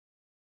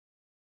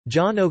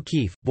John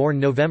O'Keefe,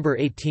 born November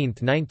 18,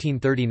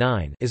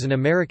 1939, is an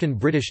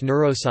American-British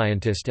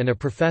neuroscientist and a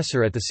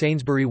professor at the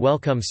Sainsbury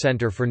Wellcome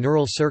Centre for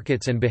Neural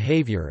Circuits and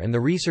Behaviour and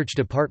the Research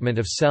Department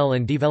of Cell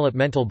and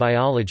Developmental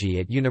Biology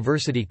at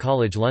University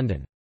College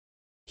London.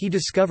 He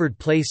discovered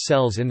place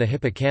cells in the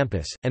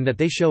hippocampus, and that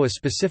they show a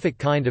specific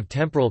kind of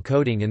temporal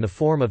coding in the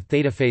form of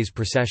theta-phase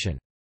precession.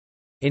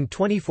 In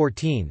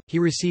 2014, he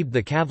received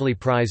the Kavli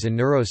Prize in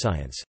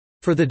Neuroscience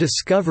for the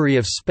discovery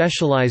of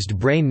specialized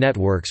brain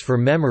networks for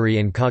memory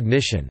and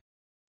cognition,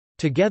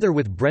 together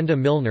with Brenda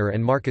Milner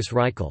and Marcus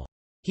Reichel.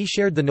 He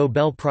shared the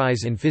Nobel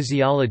Prize in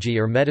Physiology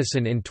or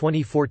Medicine in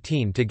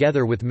 2014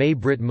 together with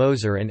May-Britt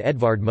Moser and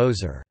Edvard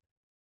Moser.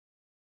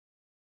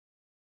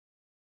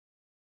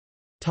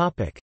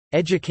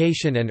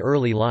 Education and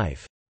early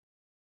life.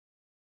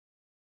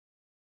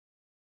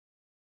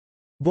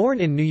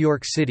 Born in New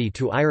York City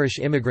to Irish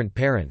immigrant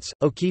parents,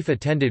 O'Keefe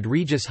attended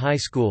Regis High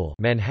School,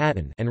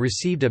 Manhattan, and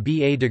received a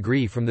BA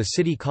degree from the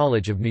City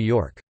College of New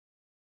York.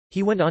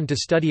 He went on to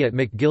study at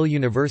McGill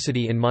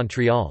University in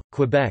Montreal,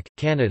 Quebec,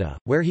 Canada,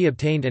 where he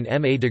obtained an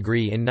MA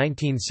degree in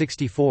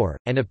 1964,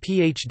 and a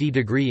PhD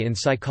degree in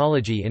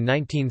psychology in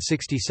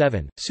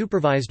 1967,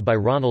 supervised by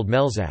Ronald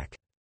Melzack.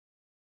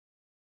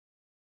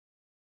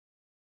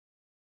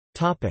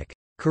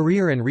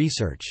 Career and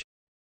research.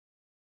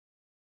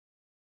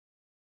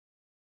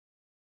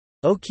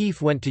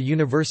 O'Keefe went to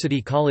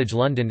University College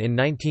London in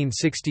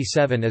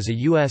 1967 as a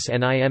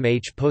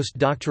USNIMH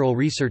postdoctoral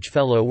research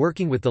fellow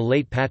working with the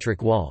late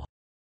Patrick Wall.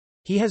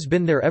 He has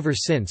been there ever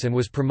since and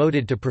was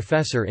promoted to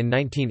professor in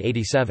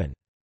 1987.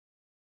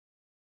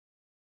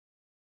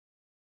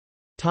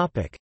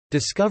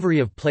 Discovery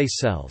of place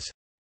cells.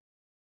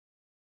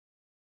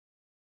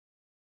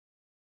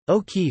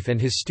 O'Keefe and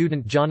his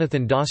student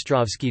Jonathan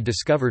Dostrovsky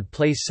discovered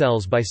place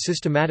cells by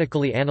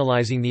systematically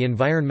analyzing the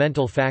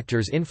environmental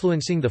factors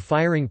influencing the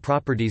firing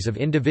properties of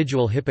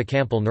individual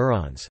hippocampal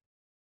neurons.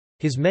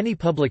 His many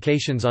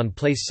publications on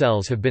place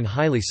cells have been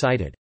highly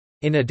cited.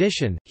 In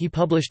addition, he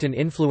published an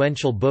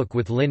influential book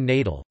with Lynn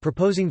Nadel,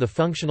 proposing the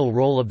functional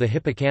role of the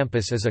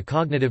hippocampus as a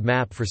cognitive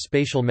map for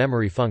spatial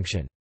memory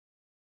function.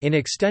 In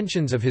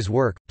extensions of his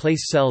work,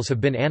 place cells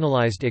have been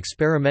analyzed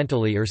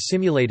experimentally or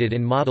simulated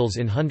in models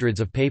in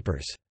hundreds of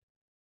papers.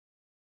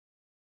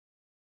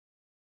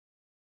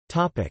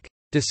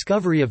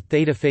 Discovery of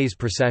theta-phase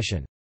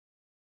precession.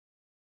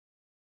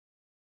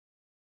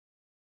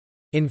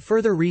 In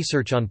further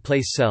research on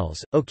place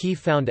cells, O'Keefe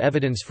found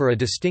evidence for a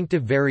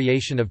distinctive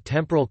variation of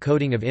temporal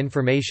coding of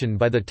information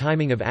by the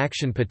timing of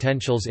action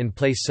potentials in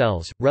place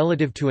cells,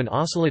 relative to an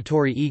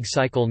oscillatory Eeg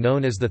cycle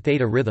known as the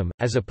theta rhythm,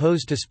 as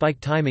opposed to spike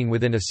timing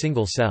within a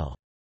single cell.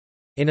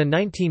 In a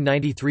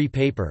 1993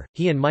 paper,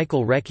 he and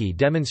Michael Recchi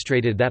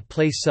demonstrated that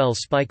place cells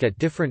spike at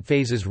different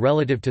phases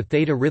relative to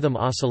theta rhythm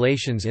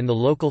oscillations in the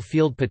local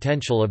field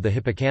potential of the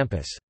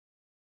hippocampus.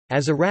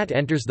 As a rat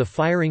enters the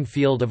firing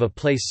field of a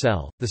place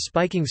cell, the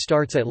spiking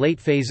starts at late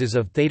phases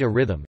of theta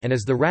rhythm, and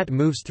as the rat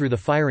moves through the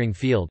firing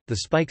field, the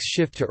spikes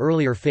shift to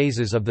earlier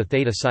phases of the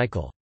theta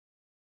cycle.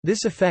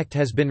 This effect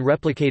has been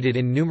replicated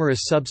in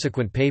numerous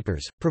subsequent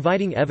papers,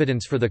 providing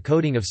evidence for the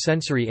coding of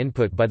sensory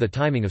input by the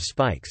timing of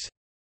spikes.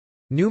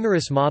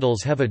 Numerous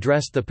models have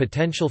addressed the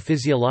potential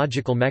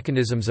physiological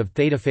mechanisms of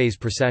theta-phase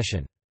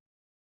precession.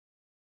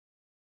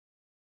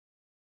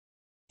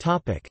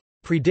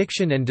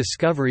 Prediction and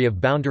discovery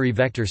of boundary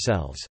vector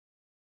cells.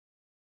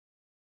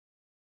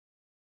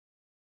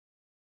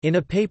 In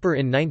a paper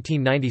in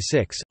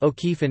 1996,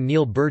 O'Keefe and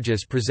Neil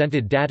Burgess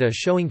presented data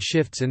showing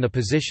shifts in the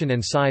position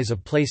and size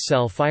of place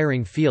cell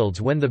firing fields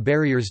when the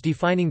barriers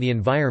defining the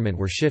environment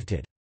were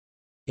shifted.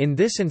 In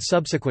this and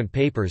subsequent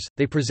papers,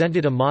 they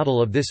presented a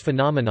model of this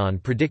phenomenon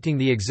predicting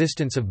the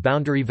existence of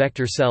boundary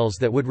vector cells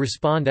that would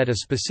respond at a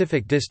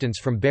specific distance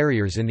from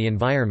barriers in the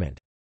environment.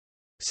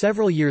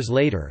 Several years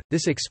later,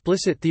 this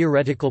explicit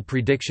theoretical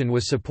prediction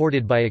was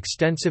supported by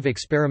extensive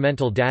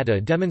experimental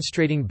data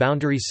demonstrating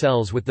boundary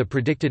cells with the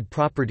predicted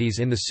properties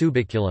in the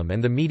subiculum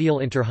and the medial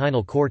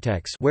interhinal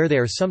cortex, where they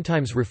are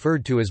sometimes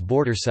referred to as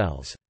border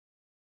cells.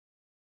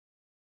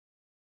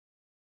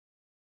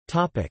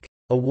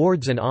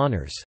 Awards and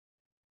honors.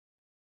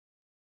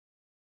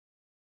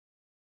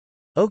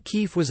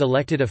 O'Keefe was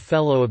elected a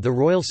Fellow of the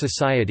Royal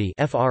Society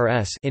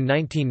 (FRS) in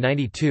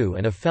 1992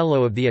 and a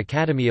Fellow of the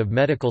Academy of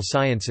Medical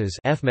Sciences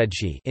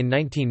 (FMedSci) in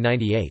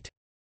 1998.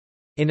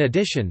 In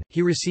addition,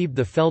 he received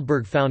the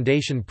Feldberg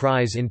Foundation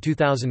Prize in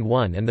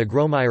 2001 and the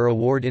Gromeyer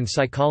Award in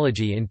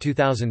Psychology in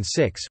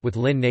 2006 with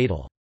Lynn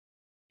Nadel.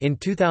 In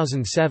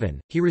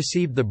 2007, he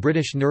received the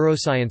British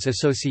Neuroscience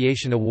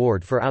Association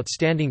Award for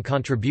Outstanding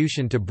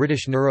Contribution to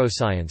British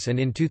Neuroscience, and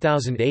in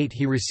 2008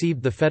 he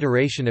received the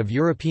Federation of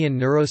European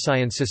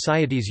Neuroscience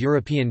Society's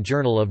European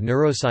Journal of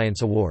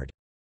Neuroscience Award.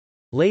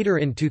 Later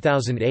in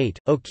 2008,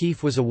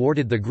 O'Keefe was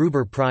awarded the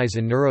Gruber Prize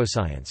in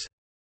Neuroscience.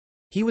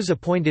 He was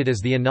appointed as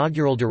the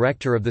inaugural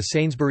director of the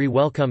Sainsbury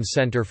Wellcome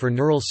Centre for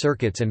Neural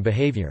Circuits and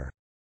Behaviour.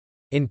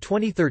 In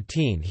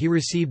 2013 he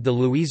received the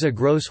Louisa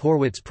Gross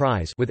Horwitz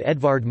Prize with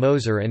Edvard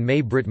Moser and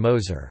May-Britt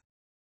Moser.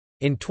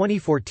 In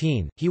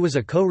 2014, he was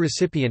a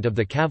co-recipient of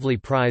the Kavli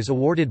Prize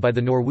awarded by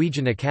the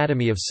Norwegian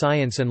Academy of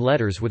Science and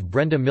Letters with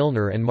Brenda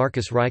Milner and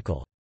Marcus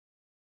Reichel.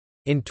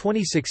 In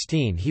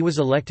 2016 he was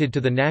elected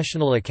to the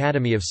National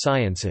Academy of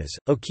Sciences.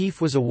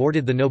 O'Keefe was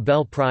awarded the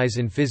Nobel Prize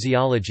in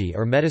Physiology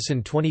or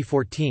Medicine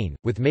 2014,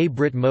 with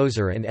May-Britt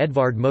Moser and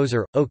Edvard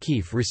Moser.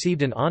 O'Keefe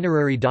received an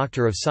honorary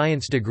Doctor of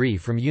Science degree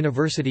from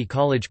University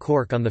College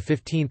Cork on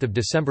 15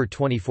 December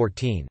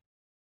 2014.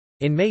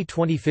 In May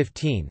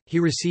 2015, he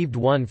received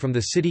one from the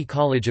City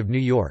College of New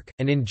York,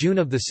 and in June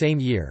of the same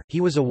year,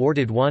 he was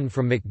awarded one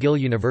from McGill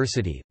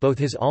University, both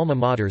his alma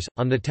maters.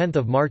 On 10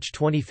 March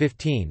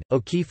 2015,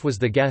 O'Keefe was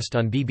the guest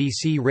on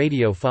BBC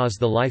Radio 4's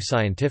The Life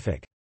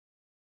Scientific.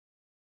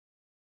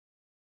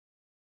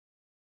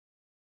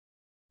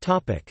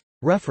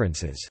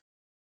 References.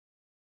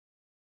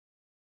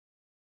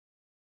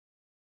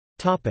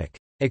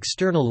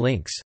 External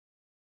links.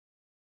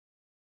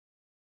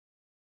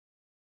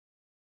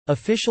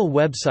 Official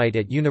website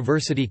at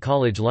University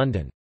College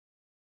London